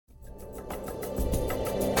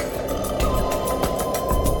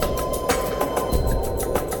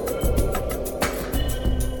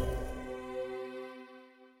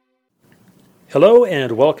Hello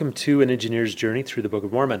and welcome to An Engineer's Journey through the Book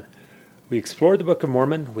of Mormon. We explore the Book of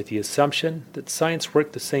Mormon with the assumption that science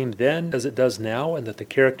worked the same then as it does now and that the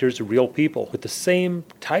characters are real people with the same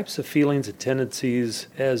types of feelings and tendencies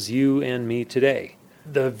as you and me today.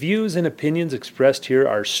 The views and opinions expressed here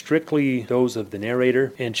are strictly those of the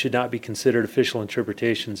narrator and should not be considered official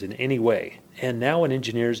interpretations in any way. And now An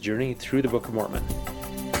Engineer's Journey through the Book of Mormon.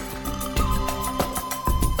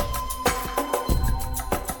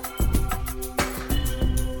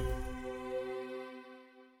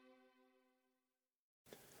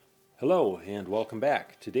 Hello and welcome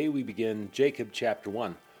back. Today we begin Jacob chapter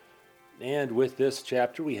 1. And with this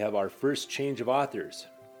chapter we have our first change of authors.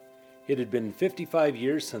 It had been 55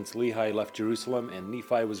 years since Lehi left Jerusalem and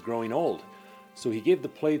Nephi was growing old, so he gave the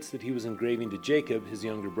plates that he was engraving to Jacob, his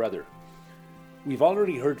younger brother. We've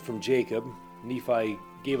already heard from Jacob. Nephi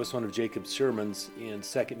gave us one of Jacob's sermons in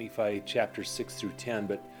 2 Nephi chapters 6 through 10,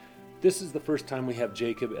 but this is the first time we have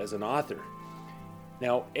Jacob as an author.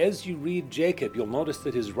 Now, as you read Jacob, you'll notice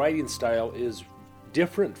that his writing style is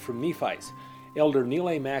different from Nephi's. Elder Neal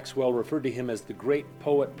A. Maxwell referred to him as the great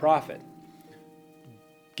poet-prophet.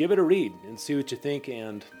 Give it a read and see what you think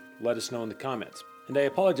and let us know in the comments. And I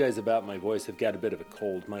apologize about my voice. I've got a bit of a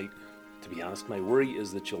cold. To be honest, my worry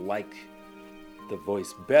is that you'll like the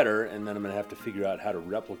voice better, and then I'm going to have to figure out how to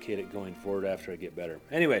replicate it going forward after I get better.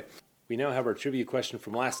 Anyway, we now have our trivia question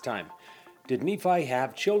from last time. Did Nephi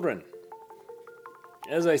have children?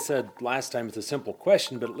 As I said last time, it's a simple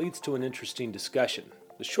question, but it leads to an interesting discussion.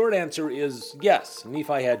 The short answer is yes,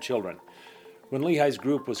 Nephi had children. When Lehi's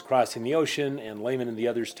group was crossing the ocean and Laman and the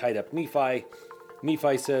others tied up Nephi,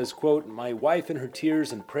 Nephi says, quote, "My wife in her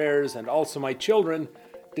tears and prayers and also my children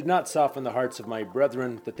did not soften the hearts of my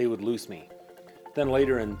brethren that they would loose me." Then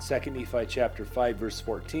later in 2 Nephi chapter 5 verse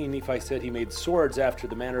 14, Nephi said he made swords after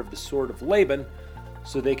the manner of the sword of Laban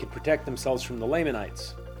so they could protect themselves from the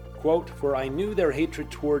Lamanites. Quote, "For I knew their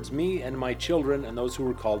hatred towards me and my children and those who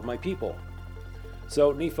were called my people."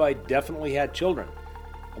 So Nephi definitely had children.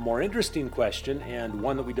 A more interesting question, and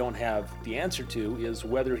one that we don't have the answer to, is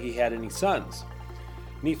whether he had any sons.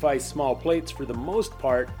 Nephi's small plates, for the most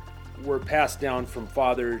part, were passed down from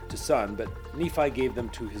father to son, but Nephi gave them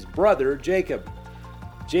to his brother, Jacob.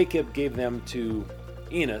 Jacob gave them to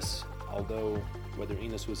Enos, although whether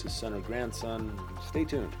Enos was his son or grandson, stay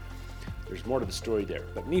tuned. There's more to the story there.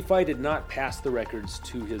 But Nephi did not pass the records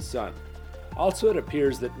to his son. Also, it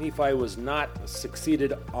appears that Nephi was not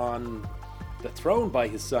succeeded on the throne by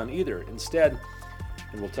his son either. Instead,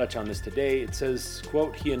 and we'll touch on this today, it says,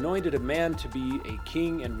 quote, "He anointed a man to be a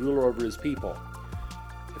king and ruler over his people."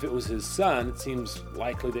 If it was his son, it seems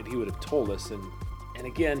likely that he would have told us. And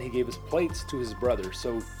again, he gave his plates to his brother.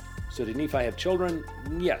 So did Nephi have children?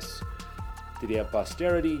 Yes. Did he have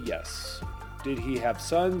posterity? Yes. Did he have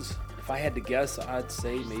sons? If I had to guess, I'd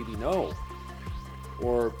say maybe no.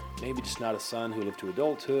 Or maybe just not a son who lived to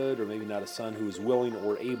adulthood, or maybe not a son who was willing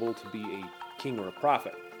or able to be a king or a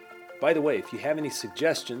prophet. By the way, if you have any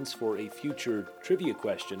suggestions for a future trivia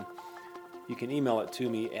question, you can email it to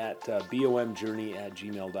me at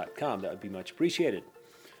bomjourney@gmail.com. That would be much appreciated.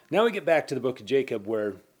 Now we get back to the book of Jacob,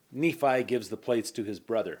 where Nephi gives the plates to his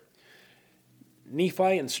brother.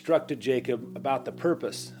 Nephi instructed Jacob about the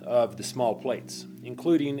purpose of the small plates,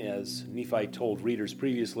 including, as Nephi told readers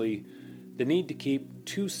previously, the need to keep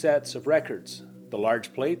two sets of records, the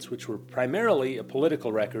large plates, which were primarily a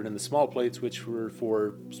political record, and the small plates, which were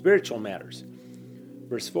for spiritual matters.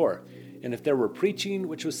 Verse 4, "And if there were preaching,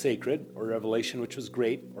 which was sacred, or revelation, which was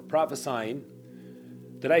great, or prophesying,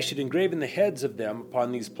 that I should engrave in the heads of them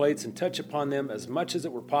upon these plates and touch upon them as much as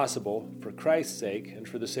it were possible, for Christ's sake and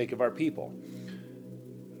for the sake of our people.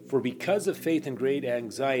 For because of faith and great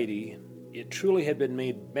anxiety, it truly had been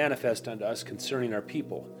made manifest unto us concerning our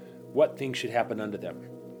people, what things should happen unto them."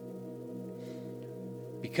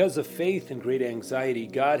 Because of faith and great anxiety,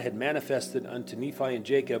 God had manifested unto Nephi and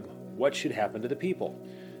Jacob what should happen to the people.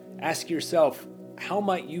 Ask yourself, how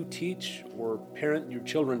might you teach or parent your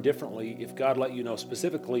children differently if God let you know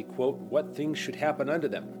specifically, quote, what things should happen unto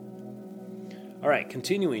them? All right,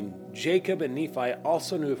 continuing, Jacob and Nephi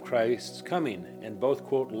also knew of Christ's coming and both,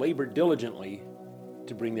 quote, labored diligently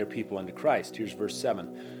to bring their people unto Christ. Here's verse 7.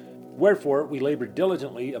 "Wherefore we labored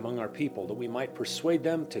diligently among our people, that we might persuade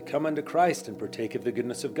them to come unto Christ and partake of the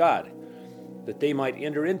goodness of God, that they might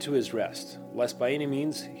enter into his rest, lest by any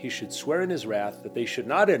means he should swear in his wrath that they should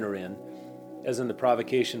not enter in, as in the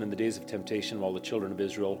provocation in the days of temptation while the children of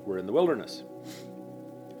Israel were in the wilderness."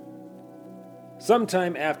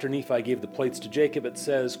 Sometime after Nephi gave the plates to Jacob, it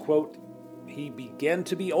says, quote, "He began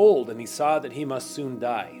to be old, and he saw that he must soon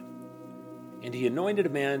die. And he anointed a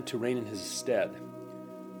man to reign in his stead.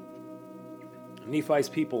 Nephi's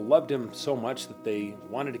people loved him so much that they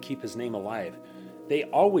wanted to keep his name alive. They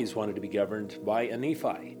always wanted to be governed by a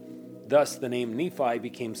Nephi. Thus, the name Nephi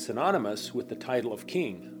became synonymous with the title of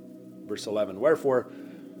king. Verse 11, wherefore,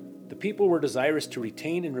 the people were desirous to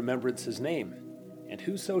retain in remembrance his name, and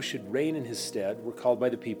whoso should reign in his stead were called by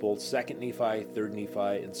the people 2nd Nephi, 3rd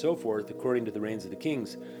Nephi, and so forth, according to the reigns of the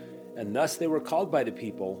kings. And thus they were called by the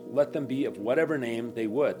people, let them be of whatever name they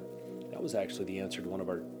would. That was actually the answer to one of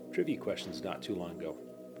our trivia questions not too long ago.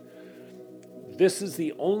 This is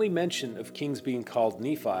the only mention of kings being called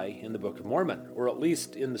Nephi in the Book of Mormon, or at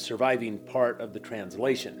least in the surviving part of the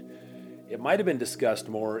translation. It might have been discussed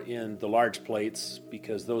more in the large plates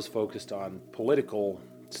because those focused on political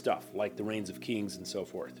stuff like the reigns of kings and so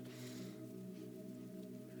forth.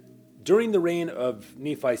 During the reign of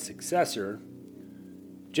Nephi's successor,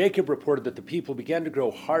 Jacob reported that the people began to grow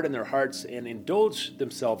hard in their hearts and indulge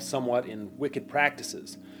themselves somewhat in wicked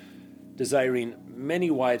practices, desiring many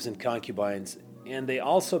wives and concubines, and they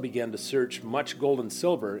also began to search much gold and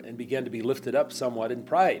silver and began to be lifted up somewhat in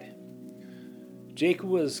pride. Jacob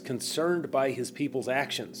was concerned by his people's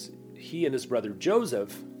actions. He and his brother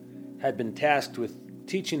Joseph had been tasked with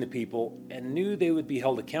teaching the people and knew they would be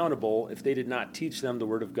held accountable if they did not teach them the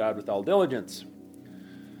word of God with all diligence.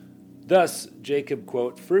 Thus, Jacob,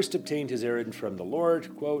 quote, first obtained his errand from the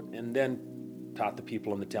Lord, quote, and then taught the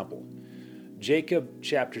people in the temple. Jacob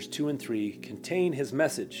chapters 2 and 3 contain his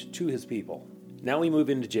message to his people. Now we move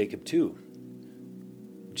into Jacob 2.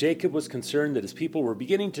 Jacob was concerned that his people were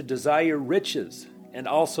beginning to desire riches, and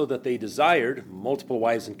also that they desired multiple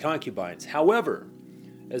wives and concubines. However,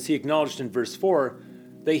 as he acknowledged in verse 4,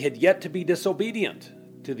 they had yet to be disobedient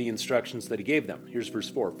to the instructions that he gave them. Here's verse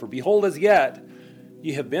 4. For behold, as yet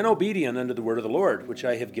ye have been obedient unto the word of the Lord, which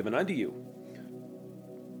I have given unto you.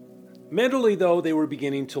 Mentally, though, they were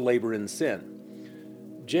beginning to labor in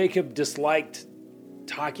sin. Jacob disliked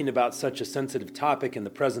talking about such a sensitive topic in the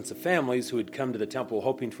presence of families who had come to the temple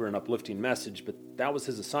hoping for an uplifting message, but that was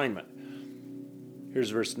his assignment. Here's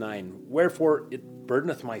verse 9. Wherefore it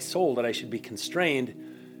burdeneth my soul that I should be constrained,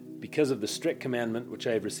 because of the strict commandment which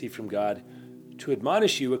I have received from God, to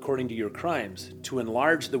admonish you according to your crimes, to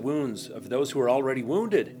enlarge the wounds of those who are already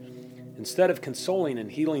wounded, instead of consoling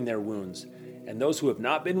and healing their wounds. And those who have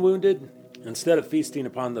not been wounded, instead of feasting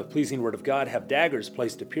upon the pleasing word of God, have daggers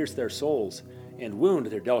placed to pierce their souls and wound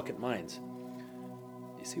their delicate minds.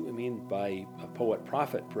 You see what I mean by a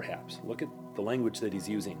poet-prophet, perhaps? Look at the language that he's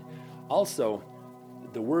using. Also,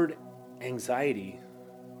 the word anxiety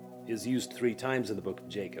is used 3 times in the book of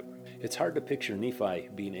Jacob. It's hard to picture Nephi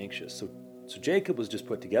being anxious, so Jacob was just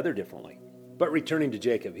put together differently. But returning to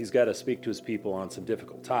Jacob, he's got to speak to his people on some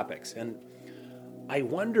difficult topics. And I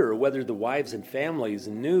wonder whether the wives and families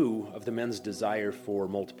knew of the men's desire for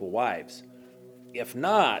multiple wives. If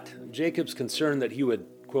not, Jacob's concern that he would,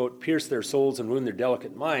 quote, pierce their souls and wound their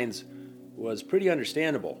delicate minds was pretty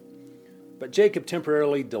understandable. But Jacob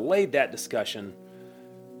temporarily delayed that discussion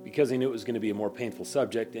because he knew it was going to be a more painful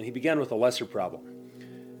subject, and he began with a lesser problem.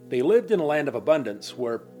 They lived in a land of abundance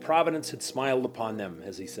where providence had smiled upon them,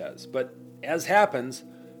 as he says. But as happens,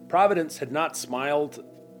 providence had not smiled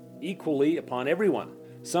equally upon everyone.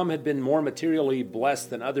 Some had been more materially blessed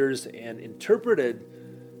than others and interpreted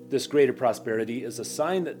this greater prosperity as a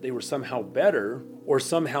sign that they were somehow better or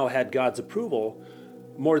somehow had God's approval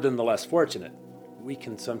more than the less fortunate. We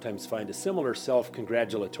can sometimes find a similar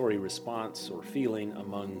self-congratulatory response or feeling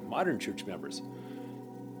among modern church members.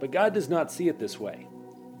 But God does not see it this way.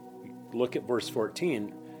 Look at verse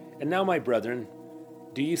 14. And now, my brethren,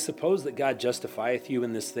 do ye suppose that God justifieth you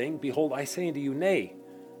in this thing? Behold, I say unto you, nay,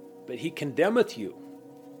 but he condemneth you.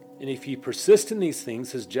 And if ye persist in these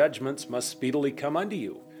things, his judgments must speedily come unto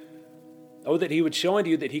you. Oh, that he would show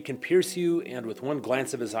unto you that he can pierce you, and with one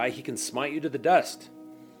glance of his eye he can smite you to the dust.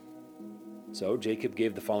 So Jacob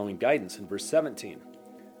gave the following guidance in verse 17.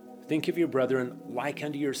 Think of your brethren like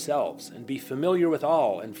unto yourselves, and be familiar with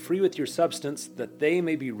all, and free with your substance, that they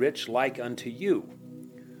may be rich like unto you.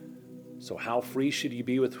 So how free should you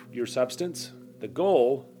be with your substance? The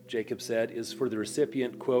goal, Jacob said, is for the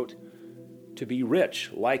recipient, quote, to be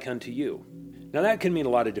rich like unto you. Now that can mean a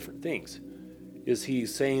lot of different things. Is he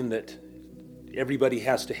saying that everybody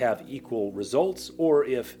has to have equal results? Or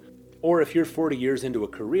if you're 40 years into a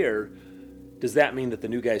career, does that mean that the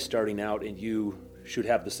new guy's starting out and you should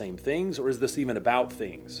have the same things? Or is this even about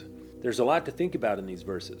things? There's a lot to think about in these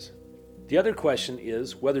verses. The other question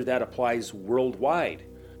is whether that applies worldwide.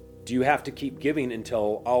 Do you have to keep giving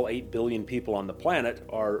until all 8 billion people on the planet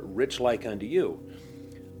are rich like unto you?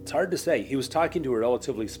 It's hard to say. He was talking to a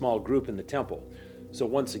relatively small group in the temple. So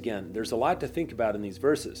once again, there's a lot to think about in these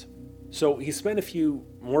verses. So he spent a few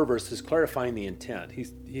more verses clarifying the intent.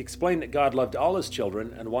 He explained that God loved all his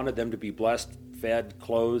children and wanted them to be blessed, fed,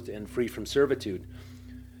 clothed, and free from servitude.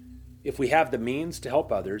 If we have the means to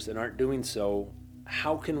help others and aren't doing so,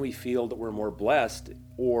 how can we feel that we're more blessed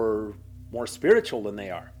or more spiritual than they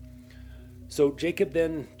are? So Jacob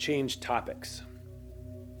then changed topics.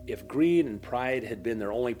 If greed and pride had been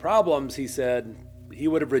their only problems, he said, he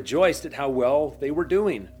would have rejoiced at how well they were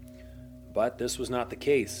doing. But this was not the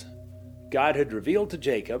case. God had revealed to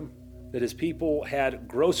Jacob that his people had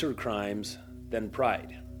grosser crimes than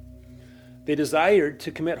pride. They desired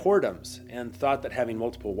to commit whoredoms and thought that having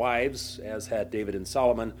multiple wives, as had David and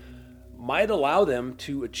Solomon, might allow them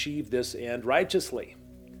to achieve this end righteously.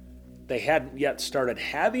 They hadn't yet started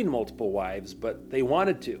having multiple wives, but they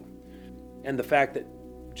wanted to. And the fact that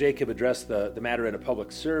Jacob addressed the matter in a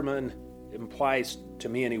public sermon implies, to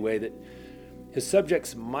me anyway, that his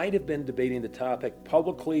subjects might have been debating the topic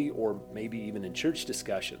publicly or maybe even in church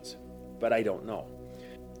discussions, but I don't know.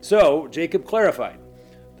 So Jacob clarified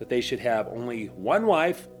that they should have only one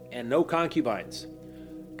wife and no concubines.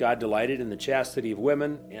 God delighted in the chastity of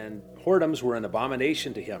women, and whoredoms were an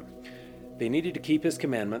abomination to him. They needed to keep his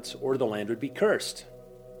commandments or the land would be cursed.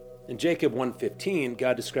 In Jacob 1:15,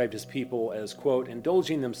 God described his people as, quote,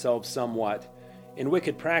 indulging themselves somewhat in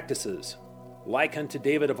wicked practices, like unto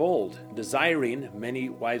David of old, desiring many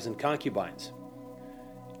wives and concubines.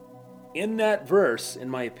 In that verse, in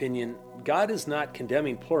my opinion, God is not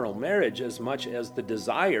condemning plural marriage as much as the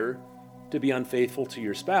desire to be unfaithful to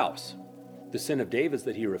your spouse. The sin of David's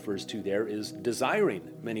that he refers to there is desiring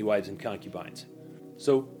many wives and concubines.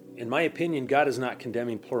 So, in my opinion, God is not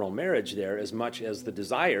condemning plural marriage there as much as the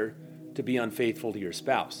desire to be unfaithful to your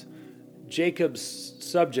spouse. Jacob's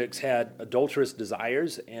subjects had adulterous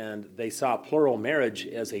desires, and they saw plural marriage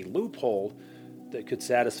as a loophole that could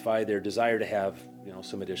satisfy their desire to have,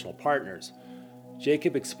 some additional partners.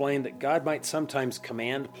 Jacob explained that God might sometimes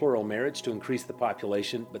command plural marriage to increase the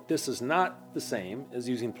population, but this is not the same as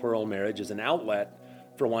using plural marriage as an outlet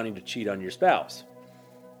for wanting to cheat on your spouse.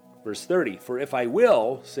 Verse 30, for if I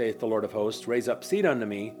will, saith the Lord of hosts, raise up seed unto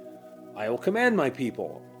me, I will command my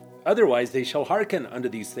people. Otherwise they shall hearken unto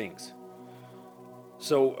these things.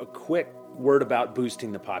 So a quick word about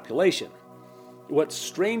boosting the population. What's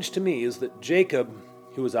strange to me is that Jacob,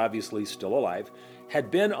 who was obviously still alive, had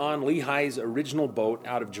been on Lehi's original boat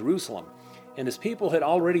out of Jerusalem, and his people had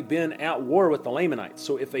already been at war with the Lamanites.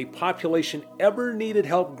 So if a population ever needed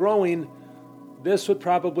help growing, this would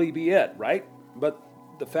probably be it, right? But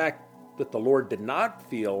the fact that the Lord did not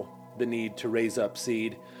feel the need to raise up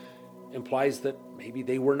seed implies that maybe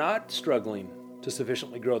they were not struggling to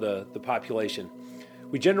sufficiently grow the population.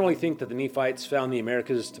 We generally think that the Nephites found the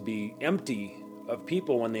Americas to be empty of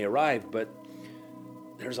people when they arrived, but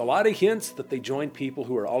there's a lot of hints that they joined people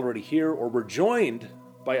who are already here or were joined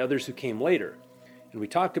by others who came later. And we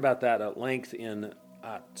talked about that at length in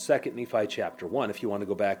 2 Nephi chapter 1, if you want to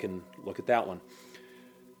go back and look at that one.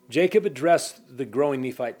 Jacob addressed the growing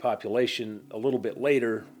Nephite population a little bit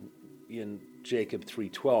later in Jacob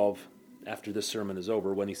 3:12, after this sermon is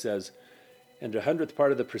over, when he says, and 100th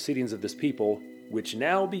part of the proceedings of this people, which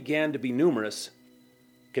now began to be numerous,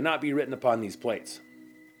 cannot be written upon these plates.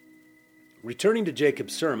 Returning to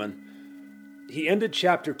Jacob's sermon, he ended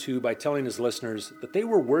chapter 2 by telling his listeners that they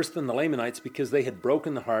were worse than the Lamanites because they had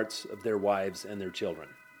broken the hearts of their wives and their children.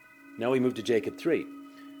 Now we move to Jacob 3.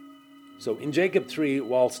 So in Jacob 3,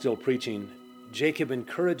 while still preaching, Jacob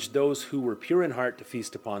encouraged those who were pure in heart to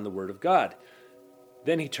feast upon the word of God.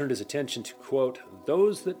 Then he turned his attention to, quote,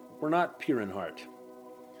 those that were not pure in heart.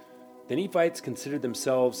 The Nephites considered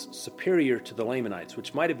themselves superior to the Lamanites,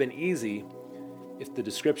 which might have been easy if the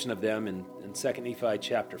description of them in 2 Nephi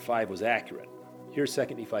chapter 5 was accurate. Here's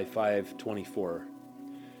 2 Nephi 5:24.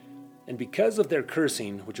 And because of their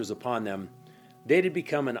cursing, which was upon them, they did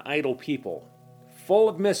become an idle people, full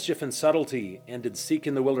of mischief and subtlety, and did seek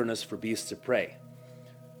in the wilderness for beasts of prey.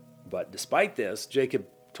 But despite this, Jacob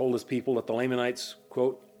told his people that the Lamanites,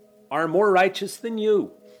 quote, are more righteous than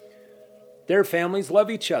you. Their families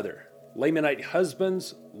love each other. Lamanite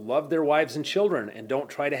husbands love their wives and children and don't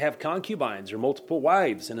try to have concubines or multiple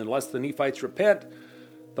wives. And unless the Nephites repent,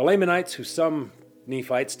 the Lamanites, who some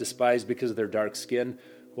Nephites despise because of their dark skin,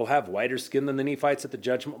 will have whiter skin than the Nephites at the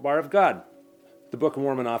judgment bar of God. The Book of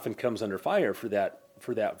Mormon often comes under fire for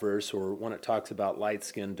that verse, or when it talks about light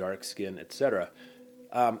skin, dark skin, etc.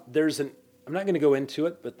 I'm not going to go into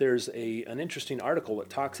it, but there's an interesting article that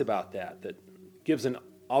talks about that gives an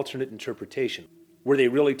alternate interpretation. Were they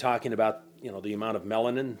really talking about, the amount of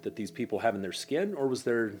melanin that these people have in their skin, or was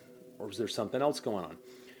there something else going on?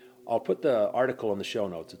 I'll put the article in the show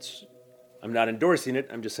notes. It's I'm not endorsing it,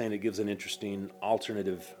 I'm just saying it gives an interesting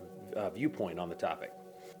alternative viewpoint on the topic.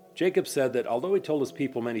 Jacob said that although he told his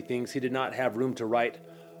people many things, he did not have room to write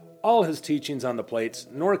all his teachings on the plates,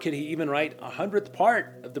 nor could he even write 100th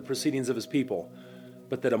part of the proceedings of his people,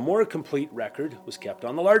 but that a more complete record was kept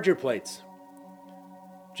on the larger plates.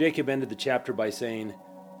 Jacob ended the chapter by saying,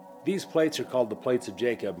 "These plates are called the plates of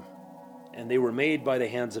Jacob, and they were made by the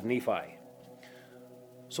hands of Nephi."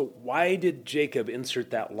 So why did Jacob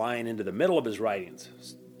insert that line into the middle of his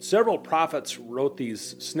writings? Several prophets wrote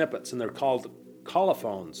these snippets, and they're called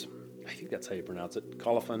colophons. I think that's how you pronounce it,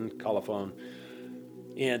 colophon.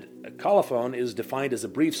 And a colophon is defined as a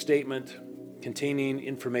brief statement containing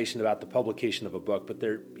information about the publication of a book, but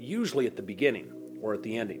they're usually at the beginning or at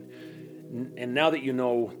the ending. And now that you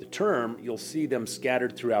know the term, you'll see them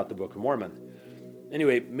scattered throughout the Book of Mormon.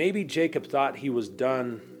 Anyway, maybe Jacob thought he was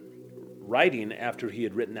done writing after he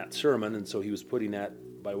had written that sermon, and so he was putting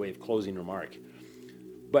that by way of closing remark.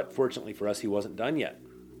 But fortunately for us, he wasn't done yet.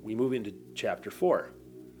 We move into chapter 4.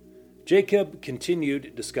 Jacob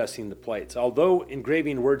continued discussing the plates. Although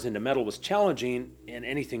engraving words into metal was challenging and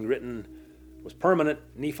anything written was permanent,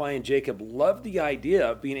 Nephi and Jacob loved the idea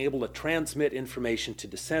of being able to transmit information to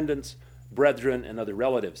descendants, brethren, and other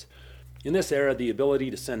relatives. In this era, the ability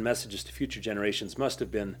to send messages to future generations must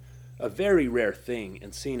have been a very rare thing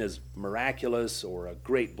and seen as miraculous or a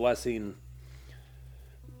great blessing.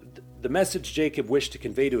 The message Jacob wished to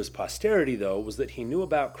convey to his posterity, though, was that he knew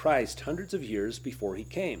about Christ hundreds of years before he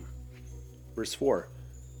came. Verse 4,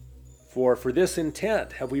 For this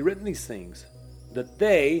intent have we written these things, that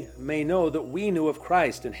they may know that we knew of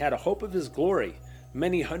Christ and had a hope of his glory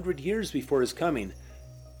many hundred years before his coming.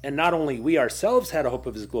 And not only we ourselves had a hope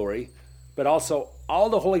of his glory, but also all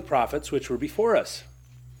the holy prophets which were before us.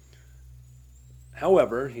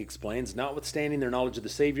 However, he explains, notwithstanding their knowledge of the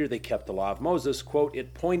Savior, they kept the law of Moses, quote,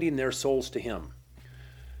 it pointing their souls to him.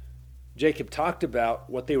 Jacob talked about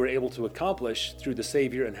what they were able to accomplish through the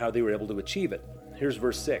Savior and how they were able to achieve it. Here's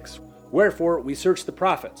verse 6. Wherefore we search the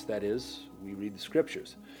prophets, that is, we read the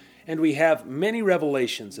scriptures, and we have many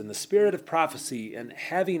revelations in the spirit of prophecy, and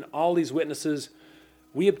having all these witnesses,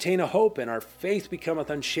 we obtain a hope, and our faith becometh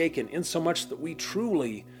unshaken, insomuch that we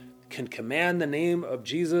truly can command the name of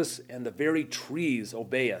Jesus, and the very trees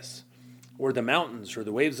obey us, or the mountains, or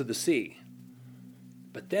the waves of the sea.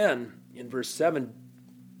 But then, in verse 7,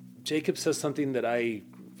 Jacob says something that I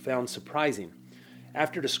found surprising.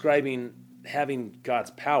 After describing having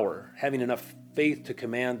God's power, having enough faith to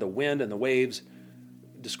command the wind and the waves,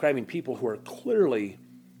 describing people who are clearly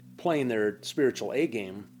playing their spiritual A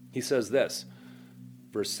game, he says this,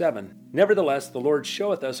 verse 7, Nevertheless, the Lord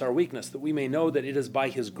showeth us our weakness, that we may know that it is by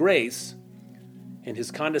his grace and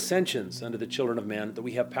his condescensions unto the children of men that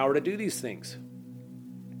we have power to do these things.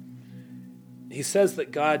 He says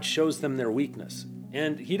that God shows them their weakness,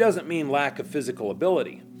 and he doesn't mean lack of physical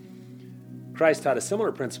ability. Christ taught a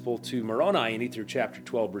similar principle to Moroni in Ether chapter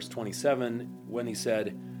 12, verse 27, when he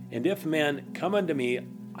said, And if men come unto me,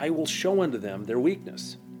 I will show unto them their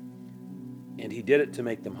weakness. And he did it to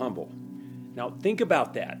make them humble. Now think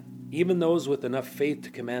about that. Even those with enough faith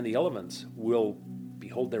to command the elements will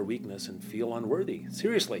behold their weakness and feel unworthy.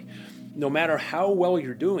 Seriously, no matter how well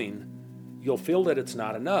you're doing, you'll feel that it's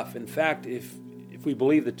not enough. In fact, if we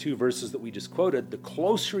believe the two verses that we just quoted, the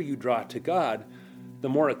closer you draw to God, the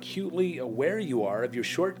more acutely aware you are of your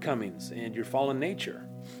shortcomings and your fallen nature.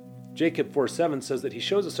 Jacob 4:7 says that he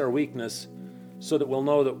shows us our weakness so that we'll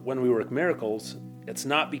know that when we work miracles, it's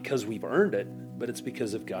not because we've earned it, but it's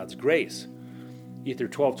because of God's grace. Ether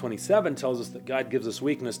 12:27 tells us that God gives us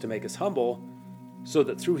weakness to make us humble, so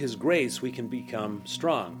that through his grace we can become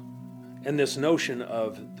strong. And this notion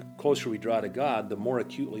of the closer we draw to God, the more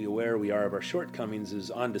acutely aware we are of our shortcomings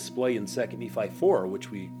is on display in 2 Nephi 4,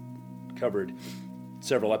 which we covered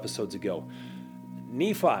several episodes ago.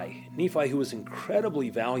 Nephi, who was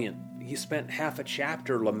incredibly valiant, he spent half a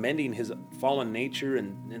chapter lamenting his fallen nature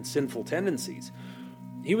and sinful tendencies.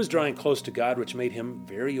 He was drawing close to God, which made him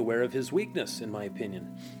very aware of his weakness, in my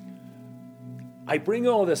opinion. I bring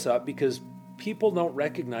all this up because people don't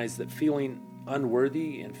recognize that feeling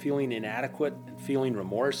unworthy and feeling inadequate and feeling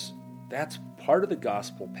remorse, that's part of the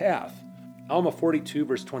gospel path. Alma 42,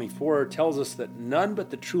 verse 24, tells us that none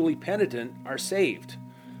but the truly penitent are saved.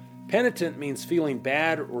 Penitent means feeling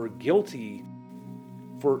bad or guilty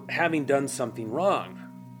for having done something wrong.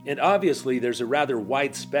 And obviously, there's a rather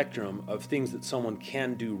wide spectrum of things that someone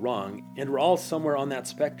can do wrong, and we're all somewhere on that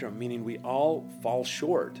spectrum, meaning we all fall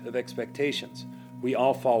short of expectations. We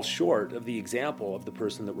all fall short of the example of the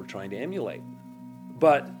person that we're trying to emulate.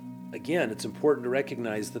 But, again, it's important to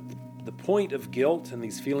recognize that the point of guilt and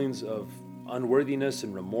these feelings of unworthiness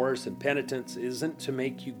and remorse and penitence isn't to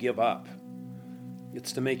make you give up.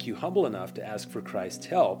 It's to make you humble enough to ask for Christ's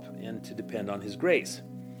help and to depend on his grace.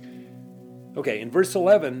 Okay, in verse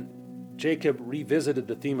 11, Jacob revisited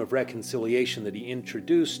the theme of reconciliation that he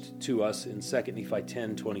introduced to us in 2 Nephi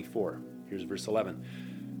 10:24. Here's verse 11.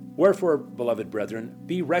 Wherefore, beloved brethren,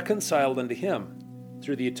 be reconciled unto him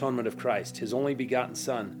through the atonement of Christ, his only begotten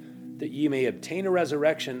Son, that ye may obtain a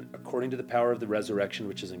resurrection according to the power of the resurrection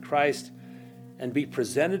which is in Christ, and be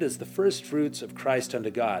presented as the firstfruits of Christ unto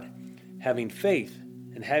God, having faith,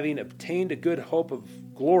 and having obtained a good hope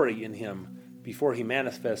of glory in him before he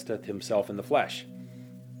manifesteth himself in the flesh.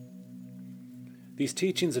 These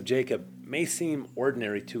teachings of Jacob may seem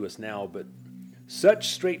ordinary to us now, but such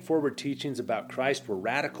straightforward teachings about Christ were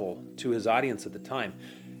radical to his audience at the time.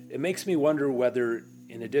 It makes me wonder whether,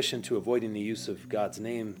 in addition to avoiding the use of God's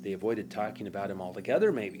name, they avoided talking about him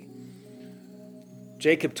altogether, maybe.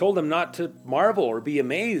 Jacob told them not to marvel or be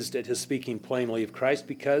amazed at his speaking plainly of Christ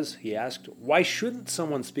because, he asked, why shouldn't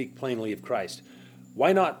someone speak plainly of Christ?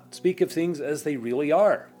 Why not speak of things as they really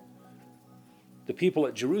are? The people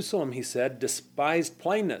at Jerusalem, he said, despised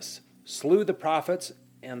plainness, slew the prophets,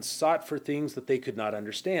 and sought for things that they could not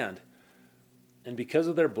understand. And because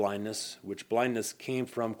of their blindness, which blindness came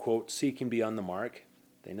from, quote, seeking beyond the mark,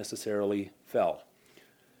 they necessarily fell.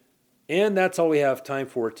 And that's all we have time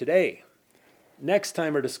for today. Next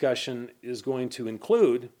time our discussion is going to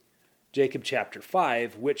include Jacob chapter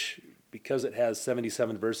 5, which, because it has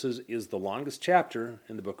 77 verses, is the longest chapter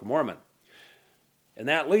in the Book of Mormon. And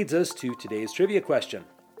that leads us to today's trivia question.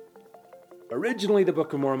 Originally, the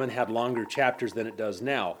Book of Mormon had longer chapters than it does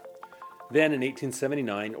now. Then, in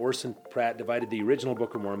 1879, Orson Pratt divided the original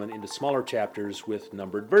Book of Mormon into smaller chapters with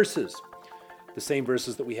numbered verses, the same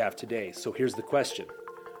verses that we have today. So here's the question.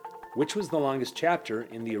 Which was the longest chapter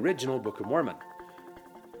in the original Book of Mormon?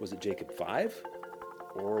 Was it Jacob 5?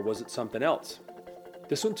 Or was it something else?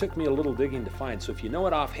 This one took me a little digging to find, so if you know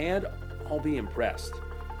it offhand, I'll be impressed.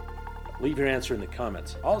 Leave your answer in the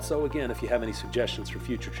comments. Also, again, if you have any suggestions for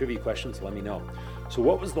future trivia questions, let me know. So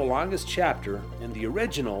what was the longest chapter in the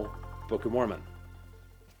original Book of Mormon?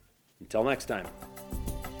 Until next time.